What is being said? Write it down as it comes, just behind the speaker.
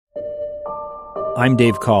I'm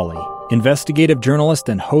Dave Cawley, investigative journalist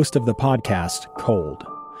and host of the podcast Cold.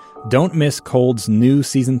 Don't miss Cold's new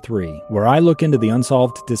Season 3, where I look into the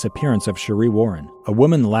unsolved disappearance of Sheree Warren, a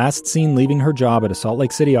woman last seen leaving her job at a Salt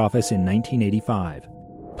Lake City office in 1985.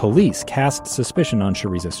 Police cast suspicion on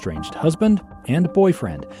Sheree's estranged husband and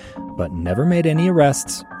boyfriend, but never made any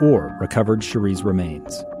arrests or recovered Sheree's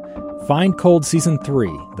remains. Find Cold Season 3,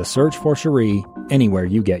 The Search for Sheree, anywhere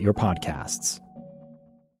you get your podcasts.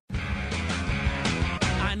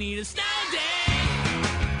 I need a snow day.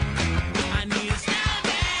 I need a snow day.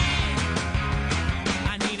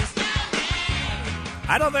 I need a snow day.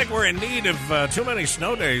 I don't think we're in need of too many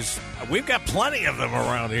snow days. We've got plenty of them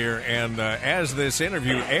around here, and as this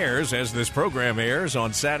interview airs, as this program airs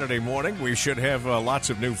on Saturday morning, we should have lots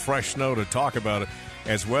of new fresh snow to talk about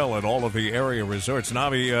as well at all of the area resorts.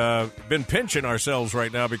 Navi, been pinching ourselves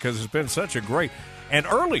right now because it's been such a great and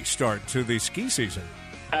early start to the ski season.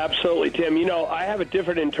 Absolutely, Tim. You know, I have a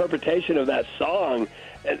different interpretation of that song.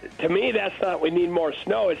 To me, that's not we need more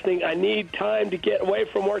snow. It's I need time to get away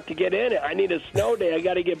from work to get in it. I need a snow day. I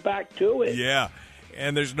got to get back to it. Yeah,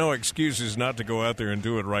 and there's no excuses not to go out there and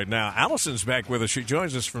do it right now. Allison's back with us. She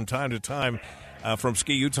joins us from time to time from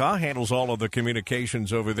Ski Utah, handles all of the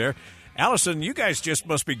communications over there. Allison, you guys just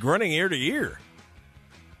must be grinning ear to ear.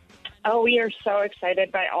 Oh, we are so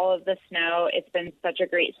excited by all of the snow. It's been such a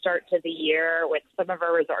great start to the year with some of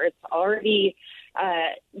our resorts already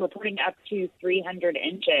reporting up to 300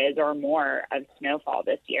 inches or more of snowfall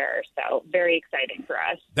this year. So very exciting for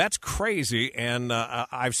us. That's crazy. And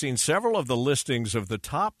I've seen several of the listings of the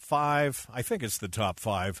top 5, I think it's the top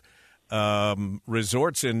 5,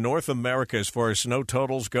 resorts in North America as far as snow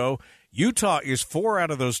totals go. Utah is 4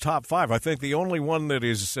 out of those top 5. I think the only one that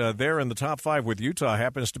is there in the top 5 with Utah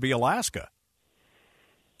happens to be Alaska.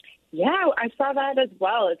 Yeah, I saw that as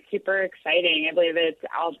well. It's super exciting. I believe it's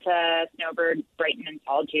Alta, Snowbird, Brighton, and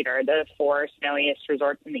Solitude are the 4 snowiest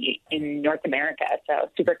resorts in North America. So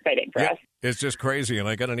super exciting for us. It's just crazy. And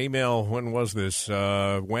I got an email, when was this?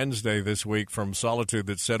 Wednesday this week from Solitude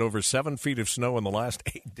that said over 7 feet of snow in the last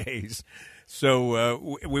 8 days.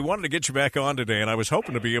 So we wanted to get you back on today, and I was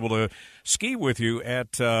hoping to be able to ski with you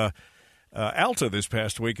at Alta this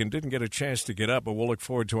past week and didn't get a chance to get up, but we'll look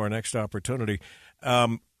forward to our next opportunity.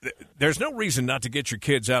 There's no reason not to get your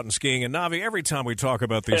kids out and skiing. And, Navi, every time we talk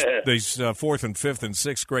about these 4th and 5th and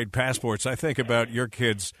 6th grade passports, I think about your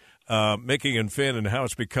kids, Mickey and Finn, and how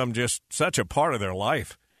it's become just such a part of their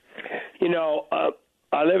life. You know,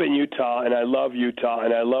 I live in Utah, and I love Utah,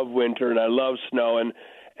 and I love winter, and I love snow. And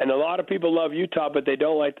a lot of people love Utah, but they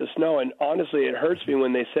don't like the snow. And, honestly, it hurts me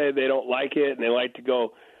when they say they don't like it and they like to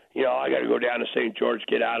go, you know, I got to go down to St. George,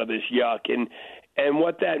 get out of this yuck. And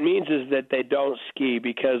what that means is that they don't ski,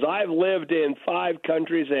 because I've lived in 5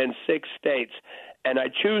 countries and 6 states, and I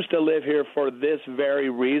choose to live here for this very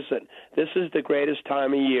reason. This is the greatest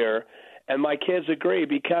time of year, and my kids agree,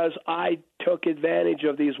 because I took advantage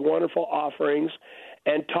of these wonderful offerings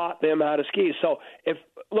and taught them how to ski. So,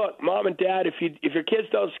 look, Mom and Dad, if your kids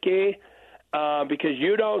don't ski because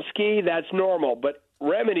you don't ski, that's normal, but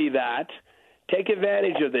remedy that. Take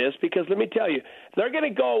advantage of this, because let me tell you, they're going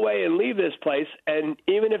to go away and leave this place, and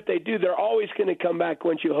even if they do, they're always going to come back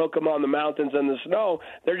once you hook them on the mountains and the snow.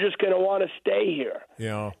 They're just going to want to stay here.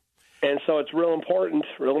 Yeah. And so it's real important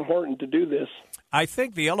to do this. I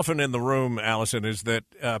think the elephant in the room, Allison, is that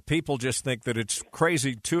people just think that it's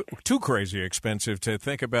crazy, too crazy expensive to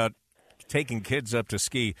think about taking kids up to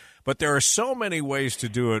ski. But there are so many ways to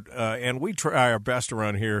do it, and we try our best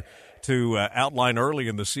around here to outline early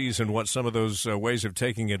in the season what some of those ways of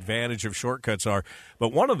taking advantage of shortcuts are.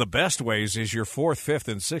 But one of the best ways is your 4th, 5th,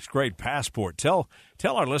 and 6th grade passport. Tell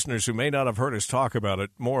our listeners who may not have heard us talk about it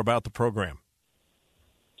more about the program.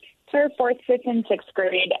 So our 4th, 5th, and 6th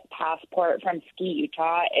grade passport from Ski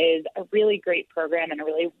Utah is a really great program and a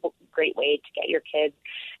really great way to get your kids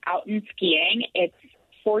out and skiing. It's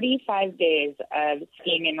 45 days of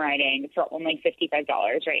skiing and riding for only $55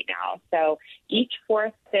 right now. So each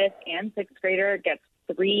 4th, 5th, and 6th grader gets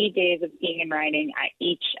 3 days of skiing and riding at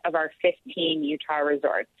each of our 15 Utah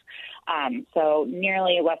resorts. So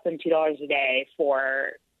nearly less than $2 a day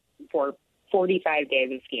for 45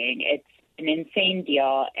 days of skiing. It's an insane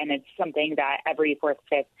deal, and it's something that every 4th,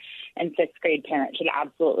 5th, and 6th grade parent should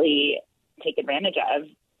absolutely take advantage of.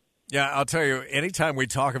 Yeah, I'll tell you, anytime we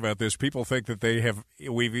talk about this, people think that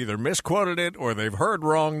we've either misquoted it or they've heard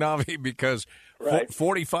wrong, Navi, because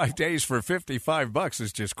 45 days for $55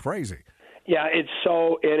 is just crazy. Yeah, it's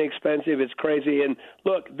so inexpensive. It's crazy. And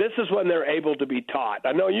look, this is when they're able to be taught.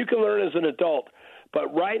 I know you can learn as an adult,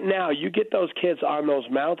 but right now you get those kids on those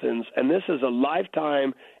mountains, and this is a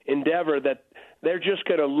lifetime endeavor that they're just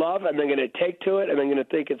going to love, and they're going to take to it, and they're going to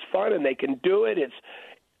think it's fun, and they can do it. It's,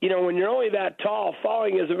 when you're only that tall,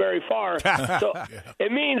 falling isn't very far. So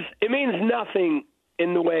it means nothing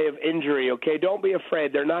in the way of injury, okay? Don't be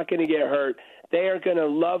afraid. They're not going to get hurt. They are going to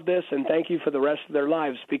love this and thank you for the rest of their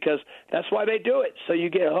lives, because that's why they do it, so you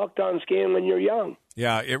get hooked on skiing when you're young.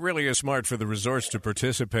 Yeah, it really is smart for the resorts to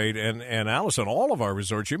participate. And Allison, all of our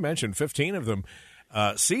resorts, you mentioned 15 of them,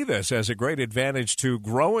 see this as a great advantage to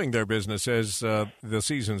growing their business as the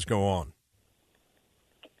seasons go on.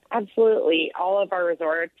 Absolutely. All of our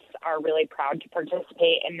resorts are really proud to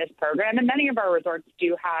participate in this program, and many of our resorts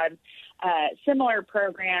do have similar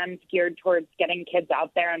programs geared towards getting kids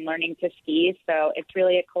out there and learning to ski. So it's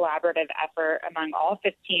really a collaborative effort among all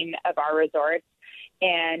 15 of our resorts.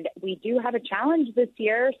 And we do have a challenge this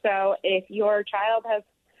year. So if your child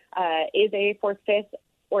is a 4th, 5th,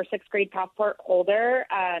 or 6th grade passport holder,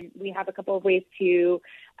 we have a couple of ways to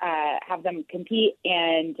have them compete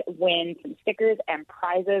and win some stickers and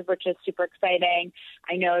prizes, which is super exciting.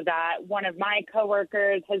 I know that one of my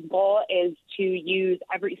coworkers, his goal is to use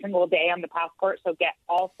every single day on the passport, so get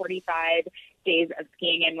all 45 days of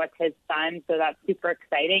skiing in with his son. So that's super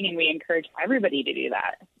exciting, and we encourage everybody to do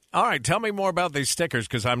that. All right, tell me more about these stickers,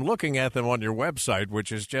 because I'm looking at them on your website,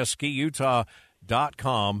 which is just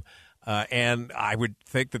skiutah.com. And I would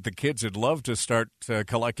think that the kids would love to start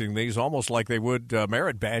collecting these, almost like they would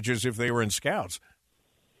merit badges if they were in Scouts.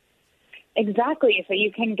 Exactly. So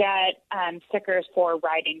you can get stickers for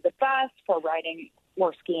riding the bus, for riding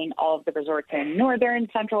or skiing all of the resorts in northern,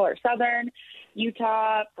 central, or southern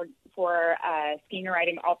Utah, for skiing or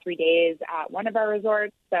riding all 3 days at one of our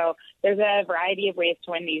resorts. So there's a variety of ways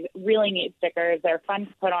to win these really neat stickers. They're fun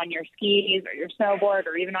to put on your skis or your snowboard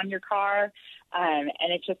or even on your car. And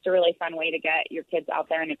it's just a really fun way to get your kids out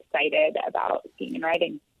there and excited about skiing and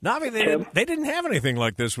riding. Navi, they didn't have anything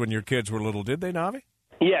like this when your kids were little, did they, Navi?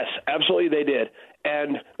 Yes, absolutely they did.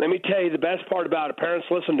 And let me tell you the best part about it. Parents,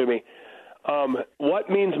 listen to me. What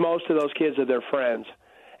means most to those kids are their friends.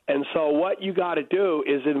 And so what you got to do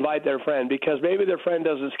is invite their friend, because maybe their friend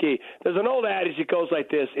doesn't ski. There's an old adage that goes like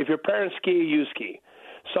this: if your parents ski, you ski.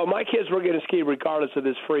 So my kids were going to ski regardless of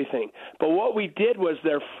this free thing. But what we did was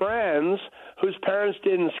their friends whose parents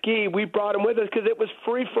didn't ski, we brought them with us because it was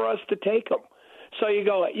free for us to take them. So you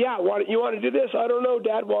go, yeah, you want to do this? I don't know,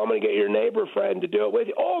 Dad. Well, I'm going to get your neighbor friend to do it with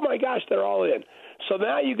you. Oh, my gosh, they're all in. So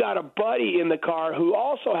now you got a buddy in the car who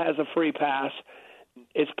also has a free pass.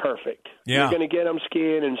 It's perfect. Yeah. You're going to get them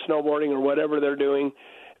skiing and snowboarding or whatever they're doing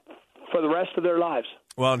for the rest of their lives.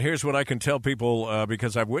 Well, and here's what I can tell people,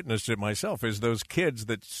 because I've witnessed it myself, is those kids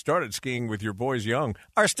that started skiing with your boys young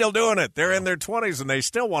are still doing it. They're in their 20s, and they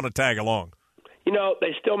still want to tag along.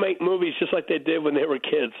 They still make movies just like they did when they were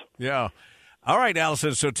kids. Yeah. All right,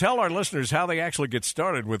 Allison, so tell our listeners how they actually get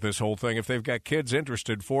started with this whole thing if they've got kids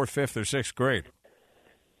interested, 4th, 5th, or 6th grade.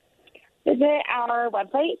 Visit our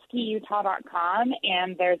website, skiutah.com,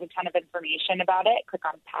 and there's a ton of information about it. Click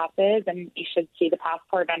on passes, and you should see the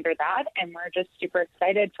passport under that. And we're just super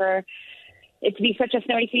excited for it to be such a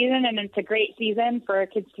snowy season, and it's a great season for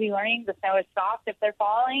kids to be learning. The snow is soft if they're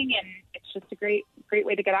falling, and it's just a great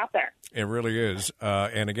way to get out there. It really is.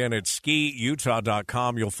 And again, it's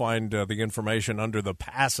skiutah.com. You'll find the information under the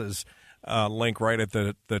passes link right at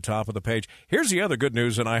the top of the page. Here's the other good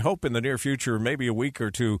news, and I hope in the near future, maybe a week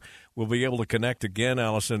or two, we'll be able to connect again,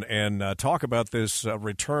 Allison, and talk about this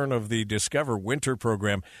return of the Discover Winter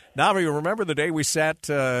program. Navi, remember the day we sat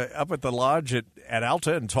up at the lodge at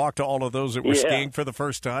Alta and talked to all of those that were skiing for the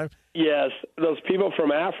first time? Yes, those people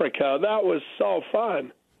from Africa. That was so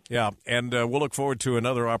fun. Yeah, and we'll look forward to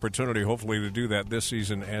another opportunity, hopefully, to do that this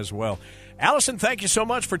season as well. Allison, thank you so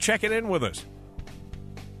much for checking in with us.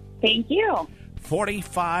 Thank you.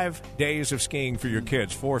 45 days of skiing for your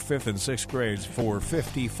kids, 4th, 5th, and 6th grades for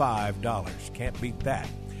 $55. Can't beat that.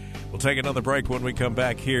 We'll take another break when we come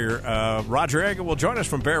back here. Roger Egger will join us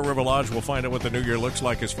from Bear River Lodge. We'll find out what the new year looks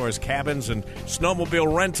like as far as cabins and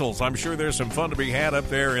snowmobile rentals. I'm sure there's some fun to be had up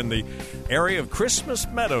there in the area of Christmas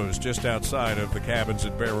Meadows, just outside of the cabins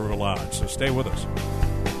at Bear River Lodge. So stay with us.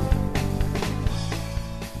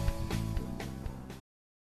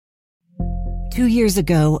 Two years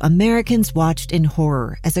ago, Americans watched in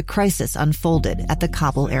horror as a crisis unfolded at the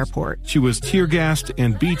Kabul airport. She was tear-gassed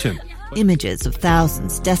and beaten. Images of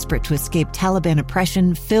thousands desperate to escape Taliban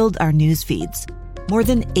oppression filled our news feeds. More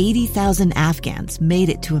than 80,000 Afghans made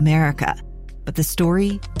it to America. But the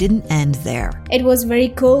story didn't end there. It was very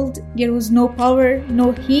cold. There was no power,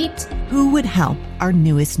 no heat. Who would help our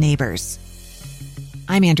newest neighbors?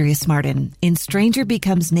 I'm Andrea Smartin. In Stranger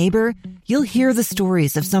Becomes Neighbor, you'll hear the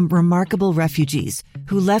stories of some remarkable refugees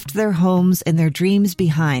who left their homes and their dreams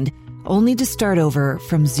behind only to start over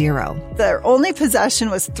from zero. Their only possession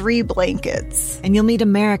was 3 blankets. And you'll meet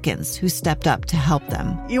Americans who stepped up to help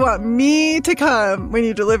them. You want me to come when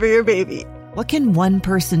you deliver your baby. What can one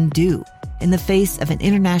person do in the face of an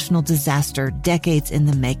international disaster decades in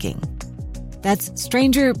the making? That's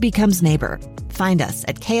Stranger Becomes Neighbor. Find us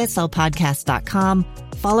at kslpodcast.com.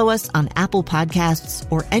 Follow us on Apple Podcasts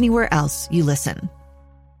or anywhere else you listen.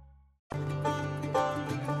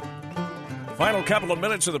 Final couple of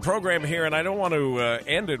minutes of the program here, and I don't want to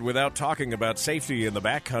end it without talking about safety in the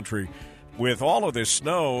backcountry with all of this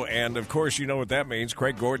snow. And, of course, you know what that means.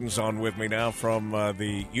 Craig Gordon's on with me now from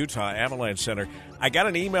the Utah Avalanche Center. I got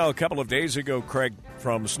an email a couple of days ago, Craig,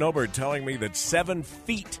 from Snowbird telling me that 7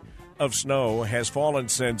 feet of snow has fallen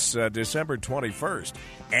since December 21st,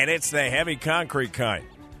 and it's the heavy concrete kind.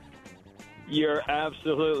 You're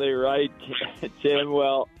absolutely right, Tim.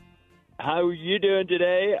 Well, how are you doing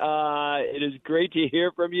today? It is great to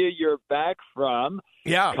hear from you. You're back from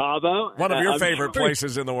Cabo. One of your favorite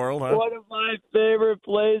places in the world, huh? One of my favorite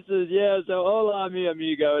places, yeah. So hola, mi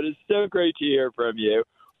amigo. It is so great to hear from you.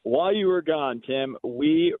 While you were gone, Tim,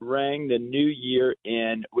 we rang the new year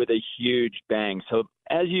in with a huge bang. So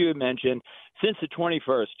as you had mentioned, since the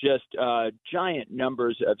 21st, just giant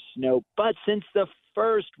numbers of snow. But since the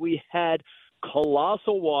 1st, we had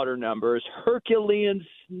colossal water numbers, Herculean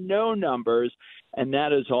snow numbers, and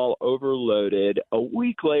that is all overloaded a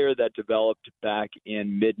week later that developed back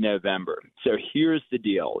in mid-November. So here's the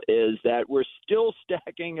deal, is that we're still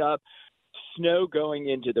stacking up snow going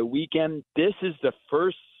into the weekend. This is the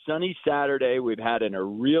first sunny Saturday we've had in a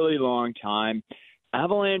really long time.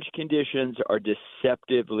 Avalanche conditions are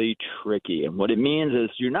deceptively tricky, and what it means is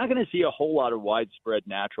you're not going to see a whole lot of widespread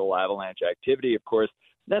natural avalanche activity, of course.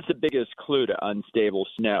 That's the biggest clue to unstable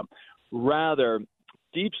snow. Rather,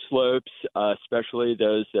 steep slopes, especially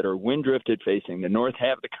those that are wind drifted facing the north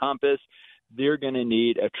half of the compass, they're going to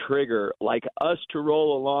need a trigger like us to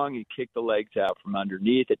roll along and kick the legs out from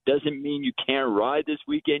underneath. It doesn't mean you can't ride this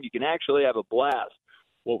weekend. You can actually have a blast.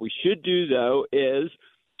 What we should do, though, is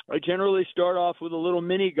I generally start off with a little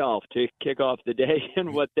mini golf to kick off the day.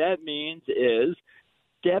 And what that means is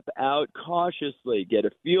step out cautiously, get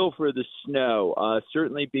a feel for the snow,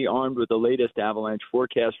 certainly be armed with the latest avalanche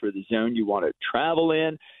forecast for the zone you want to travel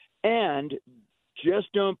in, and just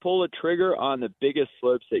don't pull a trigger on the biggest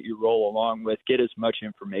slopes that you roll along with. Get as much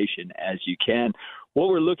information as you can. What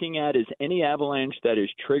we're looking at is any avalanche that is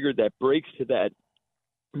triggered that breaks to that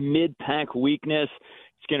mid-pack weakness.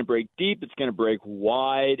 It's going to break deep. It's going to break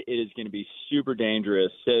wide. It is going to be super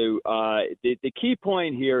dangerous. So the key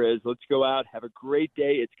point here is let's go out, have a great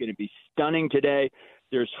day. It's going to be stunning today.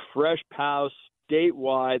 There's fresh pow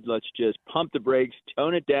statewide. Let's just pump the brakes,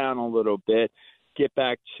 tone it down a little bit, get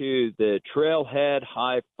back to the trailhead,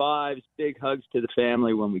 high fives, big hugs to the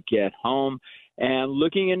family when we get home. And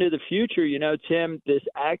looking into the future, you know, Tim, this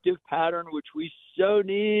active pattern, which we so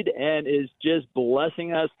need and is just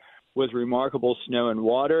blessing us with remarkable snow and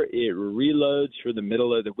water, it reloads for the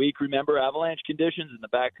middle of the week. Remember, avalanche conditions in the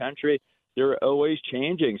backcountry, they're always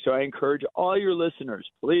changing. So I encourage all your listeners,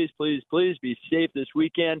 please, please, please be safe this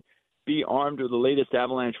weekend. Be armed with the latest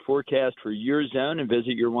avalanche forecast for your zone and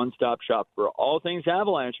visit your one-stop shop for all things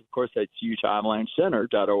avalanche. Of course, that's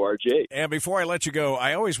UtahAvalancheCenter.org. And before I let you go,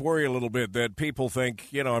 I always worry a little bit that people think,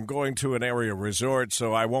 you know, I'm going to an area resort,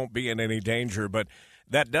 so I won't be in any danger. But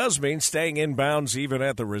that does mean staying in bounds even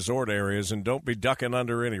at the resort areas, and don't be ducking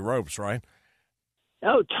under any ropes, right?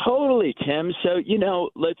 Oh, totally, Tim. So, you know,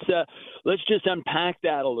 let's just unpack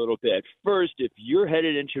that a little bit. First, if you're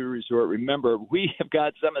headed into a resort, remember, we have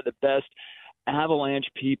got some of the best avalanche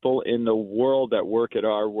people in the world that work at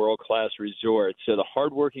our world-class resorts. So the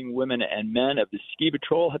hardworking women and men of the Ski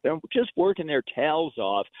Patrol have been just working their tails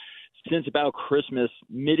off since about Christmas,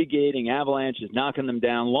 mitigating avalanches, knocking them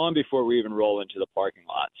down long before we even roll into the parking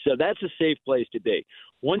lot. So that's a safe place to be.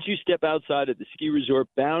 Once you step outside of the ski resort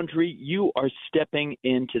boundary, you are stepping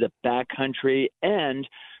into the backcountry, and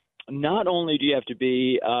not only do you have to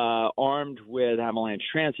be armed with avalanche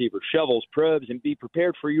transceiver, shovels, probes, and be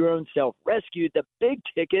prepared for your own self-rescue, the big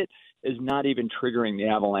ticket is not even triggering the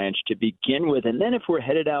avalanche to begin with. And then if we're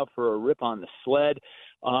headed out for a rip on the sled,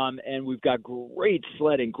 and we've got great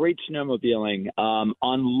sledding, great snowmobiling on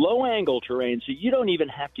low-angle terrain, so you don't even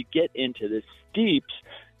have to get into the steeps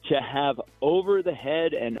to have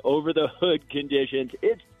over-the-head and over-the-hood conditions.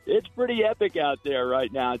 It's pretty epic out there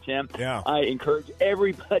right now, Tim. Yeah. I encourage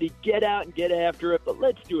everybody, get out and get after it, but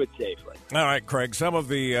let's do it safely. All right, Craig, some of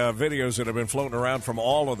the videos that have been floating around from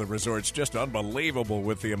all of the resorts, just unbelievable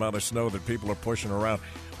with the amount of snow that people are pushing around.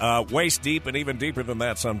 Waist deep and even deeper than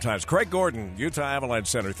that sometimes. Craig Gordon, Utah Avalanche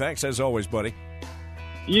Center. Thanks as always, buddy.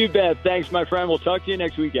 You bet. Thanks, my friend. We'll talk to you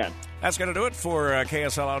next weekend. That's going to do it for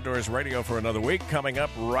KSL Outdoors Radio for another week. Coming up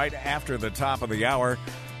right after the top of the hour,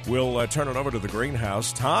 we'll turn it over to the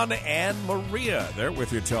greenhouse. Ton and Maria, they're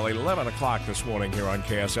with you till 11 o'clock this morning here on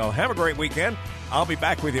KSL. Have a great weekend. I'll be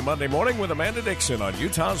back with you Monday morning with Amanda Dixon on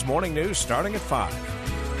Utah's Morning News starting at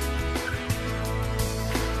 5.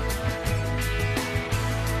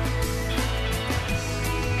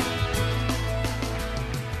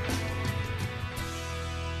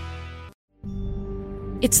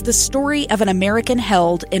 It's the story of an American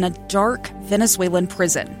held in a dark Venezuelan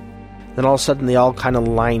prison. Then all of a sudden they all kind of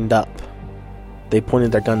lined up. They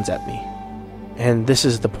pointed their guns at me. And this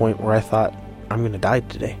is the point where I thought, I'm going to die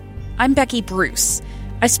today. I'm Becky Bruce.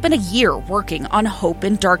 I spent a year working on Hope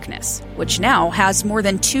in Darkness, which now has more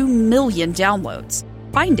than 2 million downloads.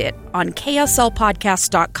 Find it on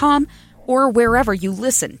kslpodcast.com or wherever you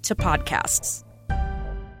listen to podcasts.